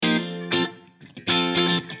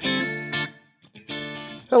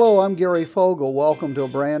Hello, I'm Gary Fogle. Welcome to a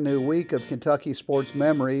brand new week of Kentucky Sports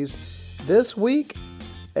Memories. This week,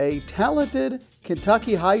 a talented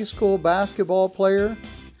Kentucky high school basketball player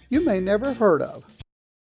you may never have heard of.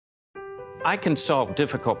 I can solve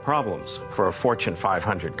difficult problems for a Fortune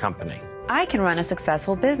 500 company. I can run a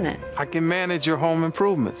successful business. I can manage your home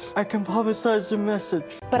improvements. I can publicize your message.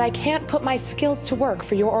 But I can't put my skills to work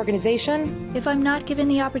for your organization if I'm not given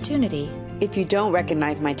the opportunity. If you don't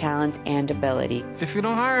recognize my talents and ability. If you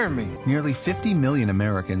don't hire me. Nearly 50 million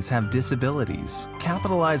Americans have disabilities.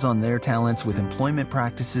 Capitalize on their talents with employment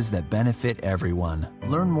practices that benefit everyone.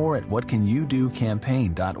 Learn more at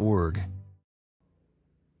whatcanyoudocampaign.org.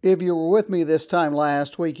 If you were with me this time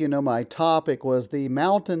last week, you know my topic was the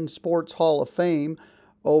Mountain Sports Hall of Fame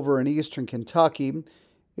over in Eastern Kentucky.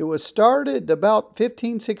 It was started about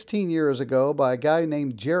 15, 16 years ago by a guy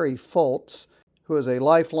named Jerry Fultz, who is a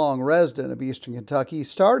lifelong resident of Eastern Kentucky. He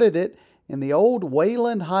started it in the old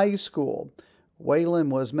Wayland High School.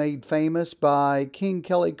 Wayland was made famous by King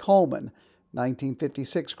Kelly Coleman,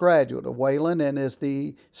 1956 graduate of Wayland, and is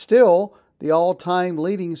still the all-time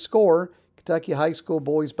leading scorer Kentucky high school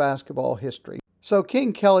boys basketball history. So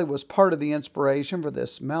King Kelly was part of the inspiration for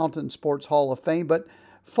this Mountain Sports Hall of Fame, but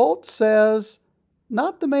Fultz says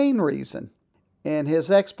not the main reason. And his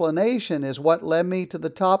explanation is what led me to the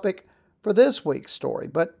topic for this week's story.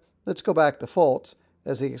 But let's go back to Fultz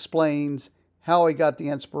as he explains how he got the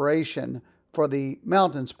inspiration for the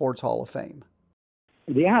Mountain Sports Hall of Fame.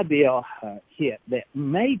 The idea hit that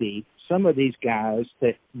maybe some of these guys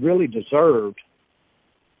that really deserved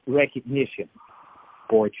recognition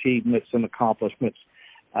for achievements and accomplishments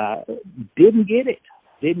didn't get it,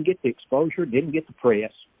 didn't get the exposure, didn't get the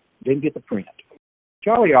press, didn't get the print.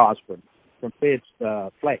 Charlie Osborne from Fed's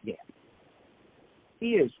Flat Gap,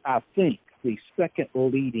 he is, I think, the second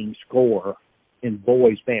leading scorer in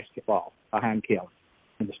boys basketball behind Kelly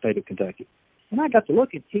in the state of Kentucky. And I got to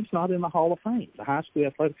look at, he's not in the Hall of Fame, the High School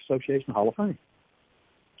Athletic Association Hall of Fame.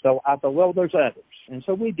 So I thought, well, there's others. And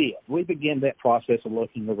so we did. We began that process of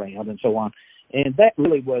looking around and so on. And that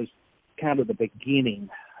really was kind of the beginning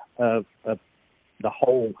of the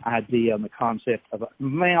whole idea and the concept of a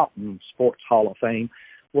Mountain Sports Hall of Fame,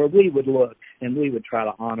 where we would look and we would try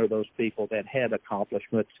to honor those people that had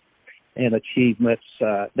accomplishments and achievements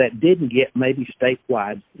that didn't get maybe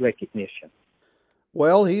statewide recognition.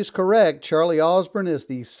 Well, he's correct. Charlie Osborne is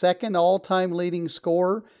the second all-time leading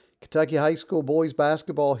scorer Kentucky high school boys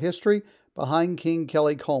basketball history behind King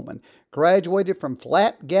Kelly Coleman. Graduated from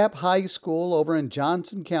Flat Gap High School over in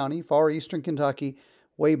Johnson County, far eastern Kentucky,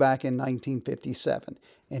 way back in 1957.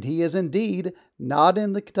 And he is indeed not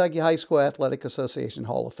in the Kentucky High School Athletic Association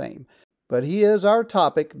Hall of Fame. But he is our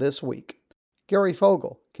topic this week. Gary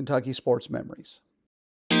Fogle, Kentucky Sports Memories.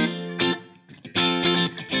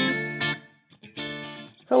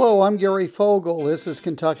 Hello, I'm Gary Fogle. This is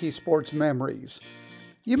Kentucky Sports Memories.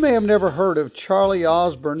 You may have never heard of Charlie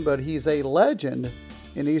Osborne, but he's a legend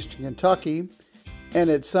in Eastern Kentucky,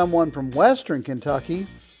 and it's someone from Western Kentucky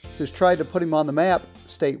who's tried to put him on the map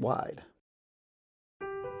statewide.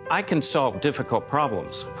 I can solve difficult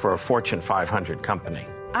problems for a Fortune 500 company.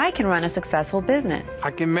 I can run a successful business.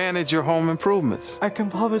 I can manage your home improvements. I can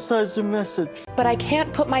publicize your message. but I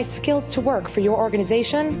can't put my skills to work for your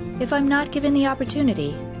organization if I'm not given the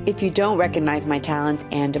opportunity. If you don't recognize my talents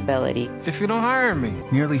and ability. If you don't hire me.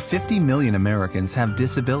 Nearly 50 million Americans have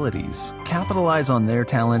disabilities. Capitalize on their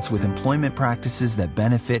talents with employment practices that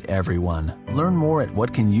benefit everyone. Learn more at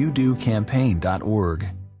whatcanyoudocampaign.org.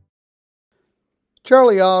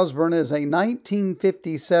 Charlie Osborne is a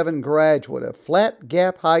 1957 graduate of Flat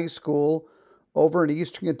Gap High School over in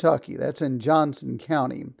eastern Kentucky. That's in Johnson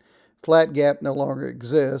County. Flat Gap no longer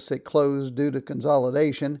exists. It closed due to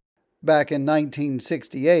consolidation back in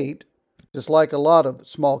 1968, just like a lot of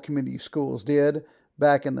small community schools did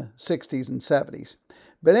back in the 60s and 70s.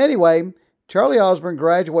 But anyway, Charlie Osborne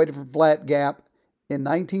graduated from Flat Gap in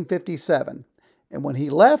 1957. And when he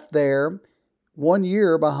left there, 1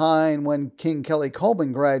 year behind when King Kelly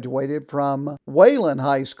Coleman graduated from Wayland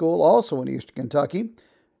High School, also in eastern Kentucky.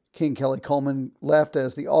 King Kelly Coleman left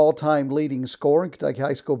as the all-time leading scorer in Kentucky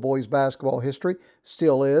high school boys basketball history,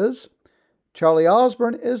 still is. Charlie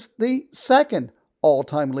Osborne is the second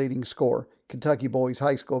all-time leading scorer in Kentucky boys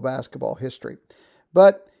high school basketball history.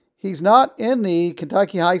 But he's not in the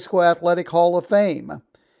Kentucky High School Athletic Hall of Fame.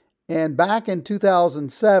 And back in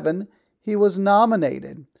 2007, he was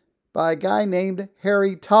nominated by a guy named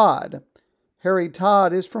Harry Todd. Harry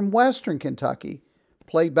Todd is from Western Kentucky,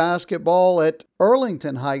 played basketball at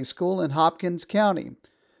Earlington High School in Hopkins County.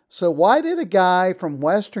 So why did a guy from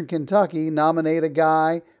Western Kentucky nominate a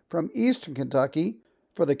guy from Eastern Kentucky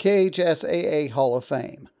for the KHSAA Hall of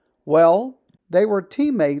Fame? Well, they were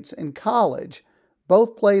teammates in college,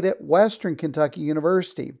 both played at Western Kentucky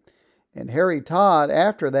University, and Harry Todd,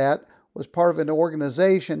 after that, was part of an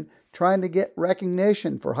organization trying to get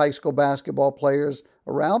recognition for high school basketball players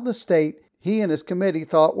around the state he and his committee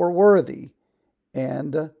thought were worthy,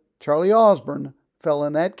 and Charlie Osborne fell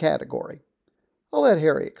in that category. I'll let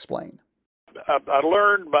Harry explain. I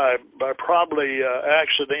learned by probably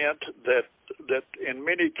accident that in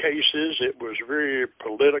many cases it was very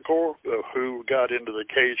political of who got into the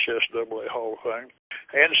KHSAA Hall of Fame.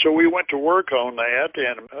 And so we went to work on that,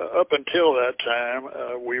 and up until that time,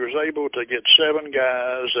 we was able to get 7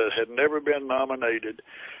 guys that had never been nominated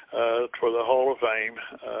for the Hall of Fame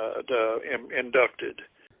inducted.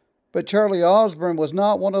 But Charlie Osborne was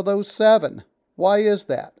not one of those 7. Why is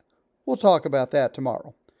that? We'll talk about that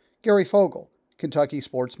tomorrow. Gary Fogle, Kentucky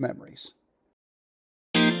Sports Memories.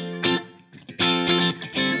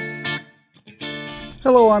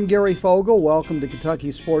 Hello, I'm Gary Fogle. Welcome to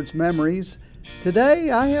Kentucky Sports Memories.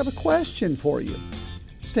 Today, I have a question for you.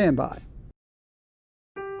 Stand by.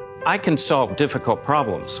 I can solve difficult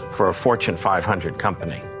problems for a Fortune 500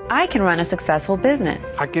 company. I can run a successful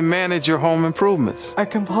business. I can manage your home improvements. I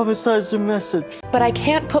can publicize your message. But I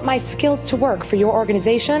can't put my skills to work for your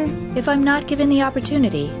organization if I'm not given the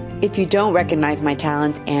opportunity. If you don't recognize my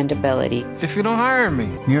talents and ability. If you don't hire me.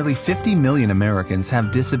 Nearly 50 million Americans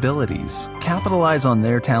have disabilities. Capitalize on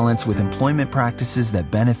their talents with employment practices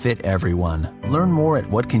that benefit everyone. Learn more at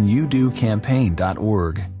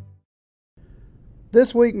whatcanyoudocampaign.org.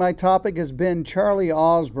 This week, my topic has been Charlie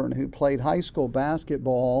Osborne, who played high school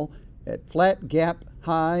basketball at Flat Gap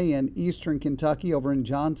High in eastern Kentucky over in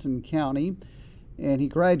Johnson County, and he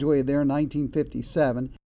graduated there in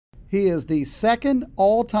 1957. He is the second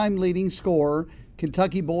all-time leading scorer in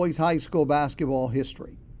Kentucky boys high school basketball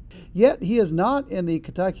history. Yet, he is not in the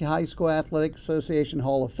Kentucky High School Athletic Association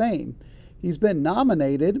Hall of Fame. He's been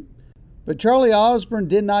nominated, but Charlie Osborne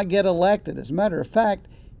did not get elected. As a matter of fact,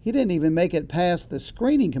 he didn't even make it past the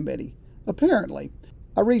screening committee, apparently.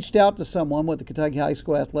 I reached out to someone with the Kentucky High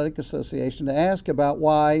School Athletic Association to ask about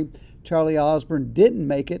why Charlie Osborne didn't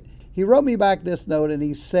make it. He wrote me back this note and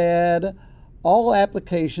he said, all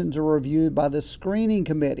applications are reviewed by the screening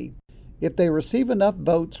committee. If they receive enough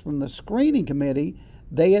votes from the screening committee,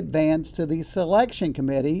 they advance to the selection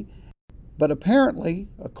committee. But apparently,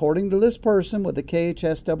 according to this person with the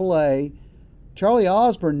KHSAA, Charlie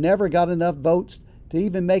Osborne never got enough votes to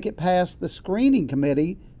even make it past the screening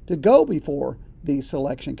committee to go before the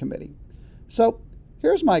selection committee. So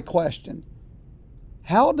here's my question.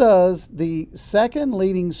 How does the second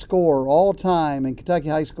leading scorer all time in Kentucky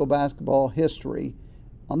high school basketball history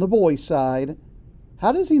on the boys' side,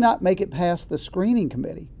 how does he not make it past the screening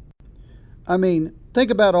committee? I mean, think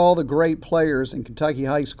about all the great players in Kentucky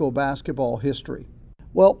high school basketball history.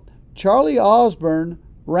 Well, Charlie Osborne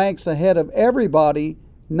ranks ahead of everybody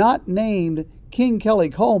not named King Kelly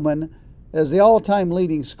Coleman as the all-time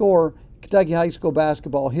leading scorer in Kentucky high school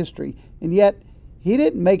basketball history. And yet, he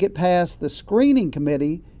didn't make it past the screening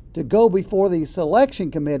committee to go before the selection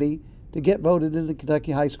committee to get voted into the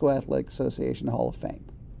Kentucky High School Athletic Association Hall of Fame.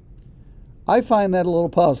 I find that a little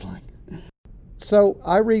puzzling. So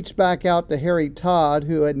I reached back out to Harry Todd,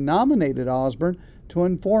 who had nominated Osborne, to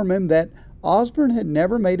inform him that Osborne had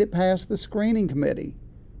never made it past the screening committee.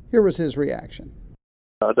 Here was his reaction.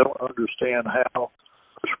 I don't understand how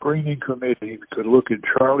the screening committee could look at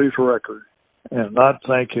Charlie's record and not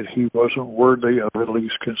think that he wasn't worthy of at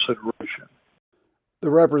least consideration.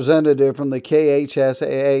 The representative from the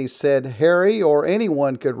KHSAA said Harry or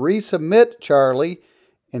anyone could resubmit Charlie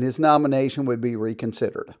and his nomination would be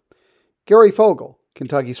reconsidered. Gary Fogle,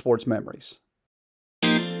 Kentucky Sports Memories.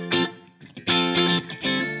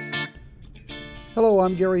 Hello,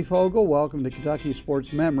 I'm Gary Fogle. Welcome to Kentucky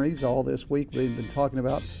Sports Memories. All this week we've been talking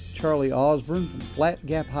about Charlie Osborne from Flat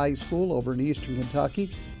Gap High School over in eastern Kentucky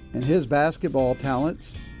and his basketball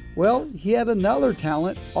talents. Well, he had another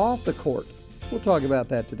talent off the court. We'll talk about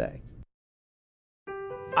that today.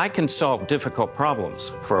 I can solve difficult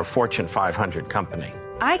problems for a Fortune 500 company.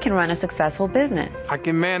 I can run a successful business. I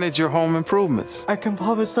can manage your home improvements. I can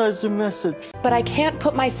publicize your message. but I can't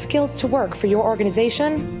put my skills to work for your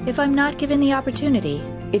organization if I'm not given the opportunity.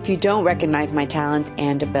 If you don't recognize my talents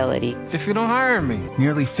and ability. If you don't hire me.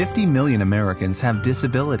 Nearly 50 million Americans have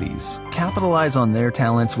disabilities. Capitalize on their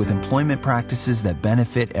talents with employment practices that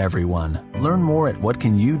benefit everyone. Learn more at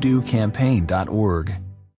whatcanyoudocampaign.org.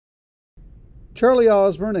 Charlie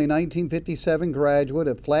Osborne, a 1957 graduate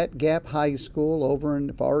of Flat Gap High School over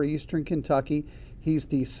in far eastern Kentucky. He's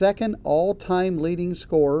the second all-time leading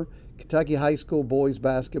scorer Kentucky high school boys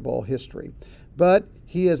basketball history. But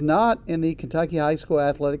he is not in the Kentucky High School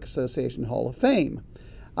Athletic Association Hall of Fame.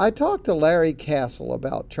 I talked to Larry Castle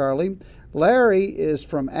about Charlie. Larry is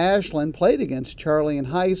from Ashland, played against Charlie in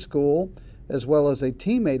high school, as well as a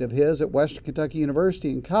teammate of his at Western Kentucky University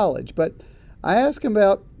in college. But I asked him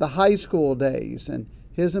about the high school days and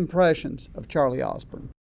his impressions of Charlie Osborne.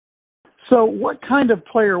 So what kind of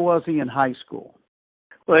player was he in high school?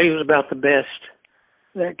 Well, he was about the best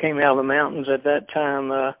that came out of the mountains at that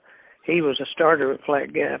time. He was a starter at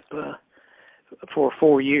Flat Gap for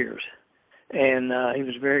 4 years, and he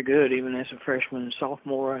was very good even as a freshman and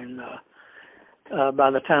sophomore. And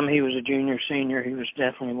by the time he was a junior, senior, he was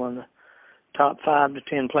definitely one of the top 5 to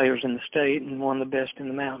 10 players in the state and one of the best in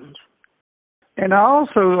the mountains. And I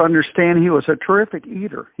also understand he was a terrific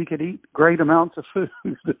eater. He could eat great amounts of food.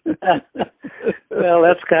 Well,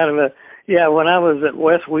 that's kind of when I was at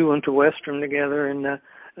West, we went to Western together, and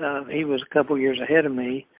he was a couple years ahead of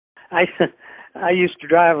me. I used to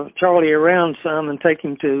drive Charlie around some and take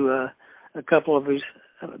him to a couple of his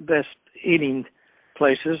best eating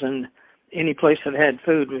places, and any place that had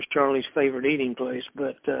food was Charlie's favorite eating place.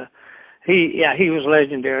 But he was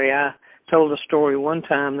legendary. I told a story one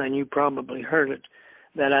time, and you probably heard it,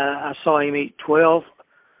 that I saw him eat 12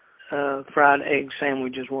 fried egg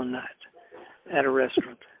sandwiches one night at a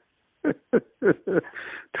restaurant.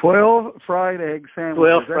 12 fried egg sandwiches.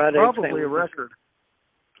 12 fried egg probably sandwiches. A record.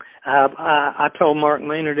 I told Mark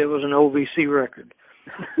Maynard it was an OVC record.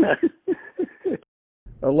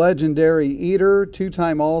 A legendary eater,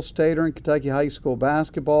 2-time All-Stater in Kentucky high school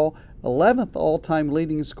basketball, 11th all-time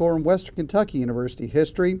leading scorer in Western Kentucky University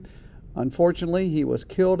history. Unfortunately, he was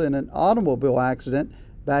killed in an automobile accident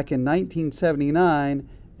back in 1979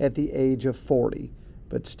 at the age of 40.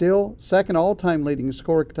 But still, second all-time leading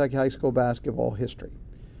scorer in Kentucky high school basketball history.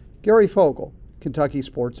 Gary Fogle, Kentucky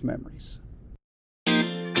Sports Memories.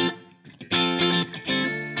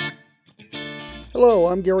 Hello,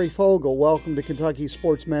 I'm Gary Fogle. Welcome to Kentucky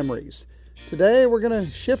Sports Memories. Today we're going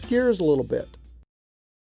to shift gears a little bit.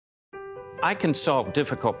 I can solve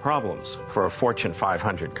difficult problems for a Fortune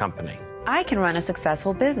 500 company. I can run a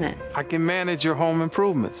successful business. I can manage your home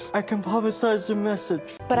improvements. I can publicize your message.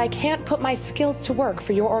 But I can't put my skills to work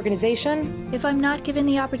for your organization if I'm not given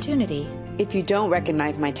the opportunity. If you don't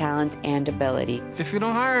recognize my talents and ability. If you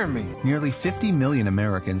don't hire me. Nearly 50 million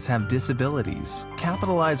Americans have disabilities.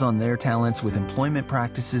 Capitalize on their talents with employment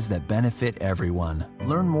practices that benefit everyone.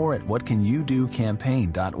 Learn more at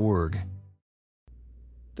whatcanyoudocampaign.org.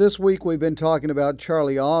 This week we've been talking about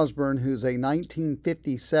Charlie Osborne, who's a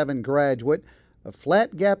 1957 graduate of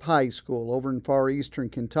Flat Gap High School over in far eastern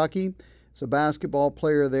Kentucky. He's a basketball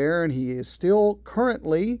player there, and he is still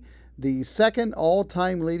currently the second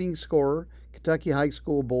all-time leading scorer in Kentucky high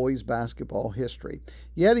school boys basketball history.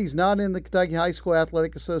 Yet he's not in the Kentucky High School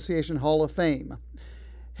Athletic Association Hall of Fame.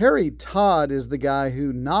 Harry Todd is the guy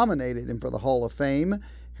who nominated him for the Hall of Fame.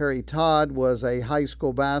 Harry Todd was a high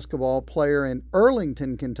school basketball player in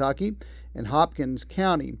Earlington, Kentucky, in Hopkins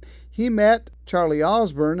County. He met Charlie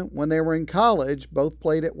Osborne when they were in college. Both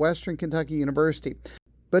played at Western Kentucky University.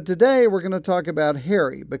 But today we're going to talk about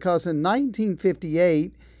Harry because in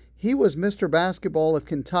 1958, he was Mr. Basketball of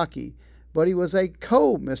Kentucky, but he was a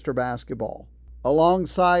co-Mr. Basketball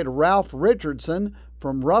alongside Ralph Richardson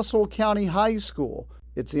from Russell County High School.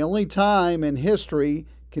 It's the only time in history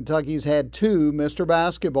Kentucky's had 2 Mr.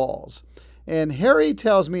 Basketballs. And Harry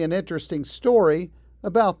tells me an interesting story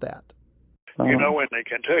about that. You know, in the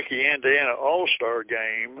Kentucky-Indiana All-Star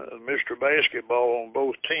game, Mr. Basketball on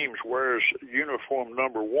both teams wears uniform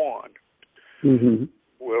number 1. Mm-hmm.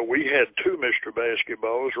 Well, we had 2 Mr.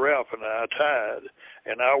 Basketballs, Ralph and I tied,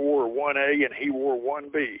 and I wore 1A and he wore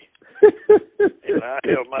 1B. And I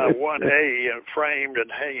have my 1A framed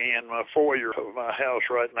and hanging in my foyer of my house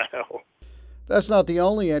right now. That's not the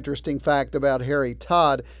only interesting fact about Harry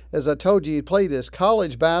Todd. As I told you, he played his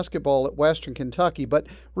college basketball at Western Kentucky, but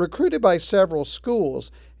recruited by several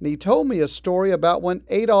schools. And he told me a story about when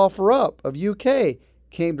Adolph Rupp of UK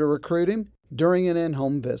came to recruit him during an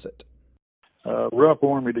in-home visit. Rupp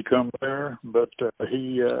wanted me to come there, but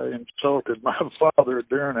he insulted my father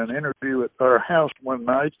during an interview at our house one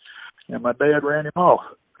night, and my dad ran him off.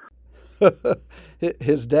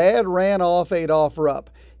 His dad ran off Adolph Rupp.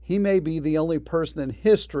 He may be the only person in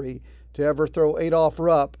history to ever throw Adolph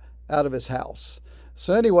Rupp out of his house.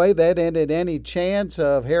 So anyway, that ended any chance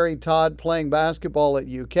of Harry Todd playing basketball at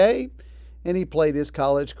UK, and he played his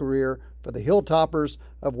college career for the Hilltoppers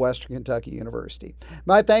of Western Kentucky University.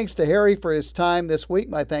 My thanks to Harry for his time this week.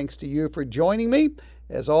 My thanks to you for joining me.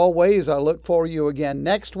 As always, I look forward to you again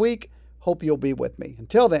next week. Hope you'll be with me.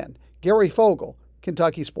 Until then, Gary Fogle,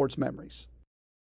 Kentucky Sports Memories.